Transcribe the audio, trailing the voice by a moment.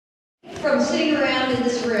from sitting around in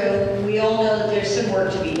this room, we all know that there's some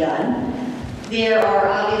work to be done. There are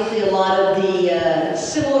obviously a lot of the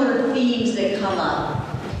similar themes that come up.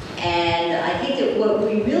 And I think that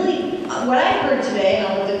what I heard today, and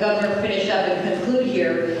I'll let the governor finish up and conclude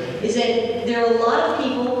here, is that there are a lot of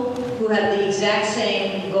people who have the exact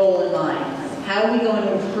same goal in mind. How are we going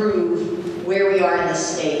to improve where we are in the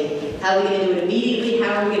state? How are we going to do it immediately?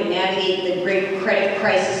 How are we going to navigate the great credit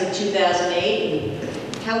crisis of 2008?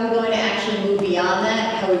 And how are we going to actually move beyond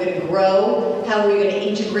that? How are we going to grow? How are we going to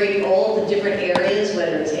integrate all the different areas,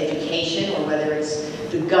 whether it's education or whether it's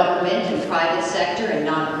the government and private sector and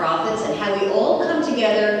nonprofits, and how we all come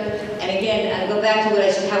together. And again, I go back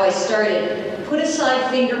to how I started. Put aside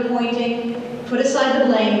finger pointing, put aside the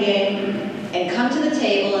blame game, and come to the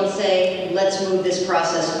table and say, let's move this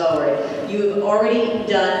process forward. You have already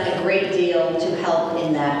done a great deal to help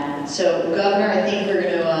in that. So, Governor, I think we're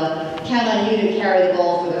going to count on you to carry the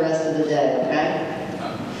ball for the rest of the day, okay?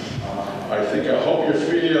 I hope you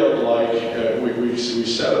feel like we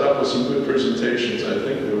set it up with some good presentations. I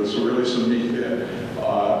think there was really some meat there.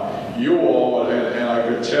 You all, and I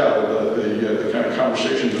could tell the kind of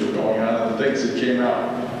conversations that were going on and the things that came out.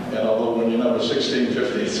 And although when you're number 16,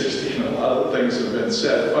 15, 16, a lot of the things have been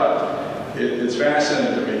said, but it's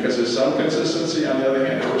fascinating to me because there's some consistency. On the other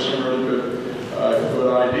hand, there were some really good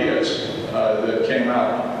ideas that came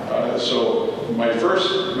out. So my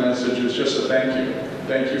first message is just a thank you.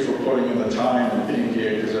 Thank you for putting in the time and being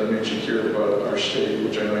here, because that makes you care about our state,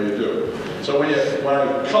 which I know you do. So when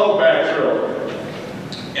I cull back through,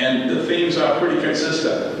 and the themes are pretty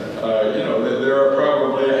consistent. You know, there are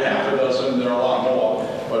probably a half a dozen, there are a lot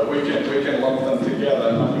more, but we can lump them together.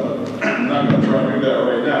 I'm not going to try to do that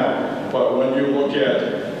right now. But when you look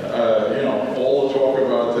at you know, all the talk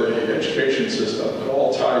about the education system, it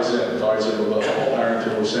all ties in with the whole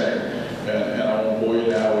narrative we're saying. And I won't bore you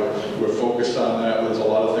now. We're focused on that. There's a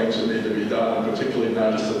lot of things that need to be done, particularly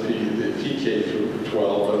not just the PK through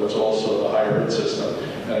 12, but it's also the higher ed system.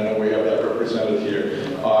 And I know we have that represented here.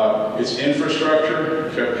 It's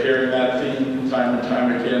infrastructure. Kept hearing that theme time and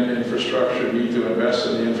time again. Infrastructure. Need to invest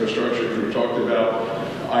in the infrastructure we talked about.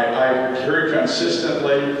 I heard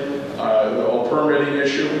consistently the whole permitting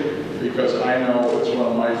issue, because I know it's one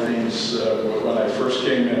of my themes when I first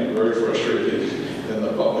came in, very frustrated in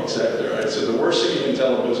the public sector. I said, the worst thing you can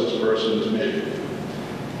tell a business person is maybe.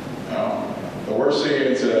 The worst thing you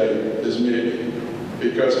can say is maybe.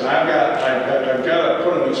 Because I've got to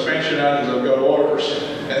put an expansion out because I've got orders.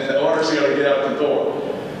 And the orders got to get out the door.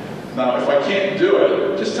 Now, if I can't do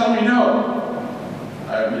it, just tell me no.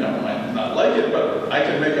 I might not like it, but I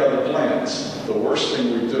can make other plans. The worst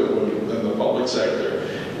thing we do in the public sector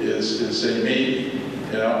is say maybe.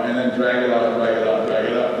 You know, and then drag it out, drag it out, drag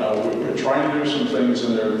it out. Now, we're trying to do some things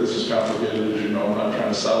in there. This is complicated, as you know. I'm not trying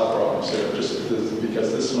to solve problems there, just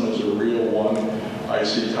because this one is a real one I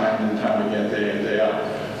see time and time again, day in, day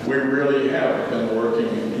out. We really have been working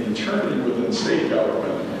internally within state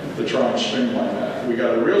government to try and streamline that. We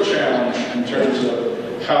got a real challenge in terms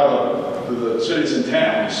of how the cities and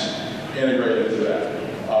towns integrate into that.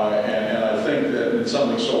 And I think that it's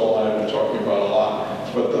something Saul and I have been talking about a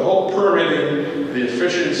lot. But the whole permitting, the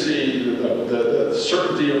efficiency, the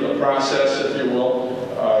certainty of the process, if you will,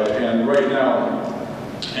 and right now,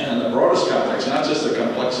 and in the broadest context, not just the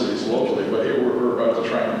complexities locally, but here we're about to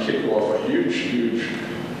try and kick off a huge,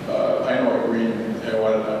 I know what green,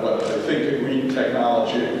 what I think a green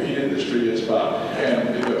technology, a green industry is about.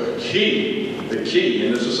 And the key,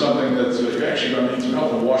 and this is something that's actually going to need some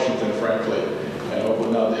help in Washington, frankly, and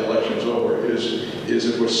hopefully now the election's over, is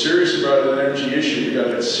if we're serious about an energy issue, we've got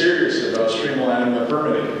to get serious about streamlining the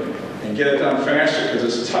permitting and get it done faster, because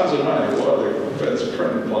there's tons of money. Well, the Fed's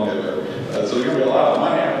printing plenty of it. So there's going to be a lot of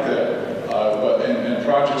money out there, and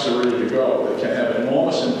projects are ready to go. They can have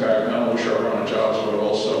enormous impact, not only short run on jobs, but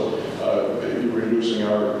also reducing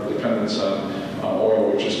our dependence on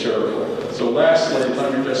oil, which is terrible. So lastly,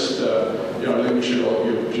 let me just, I think we should all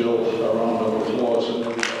give Jill a round of applause. And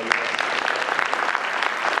everybody.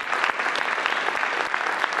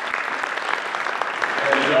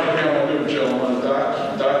 Jill, I'm going to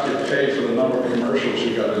dock your pay for the number of commercials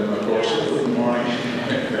you got in the course of the morning.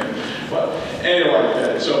 But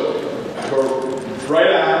anyway, so we're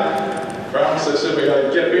right on. Promise, I said we got to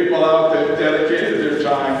get people out. They've dedicated their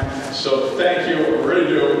time. So thank you. We're ready to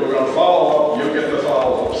do it. We're going to follow up. You'll get the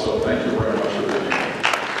follow up. So thank you very much.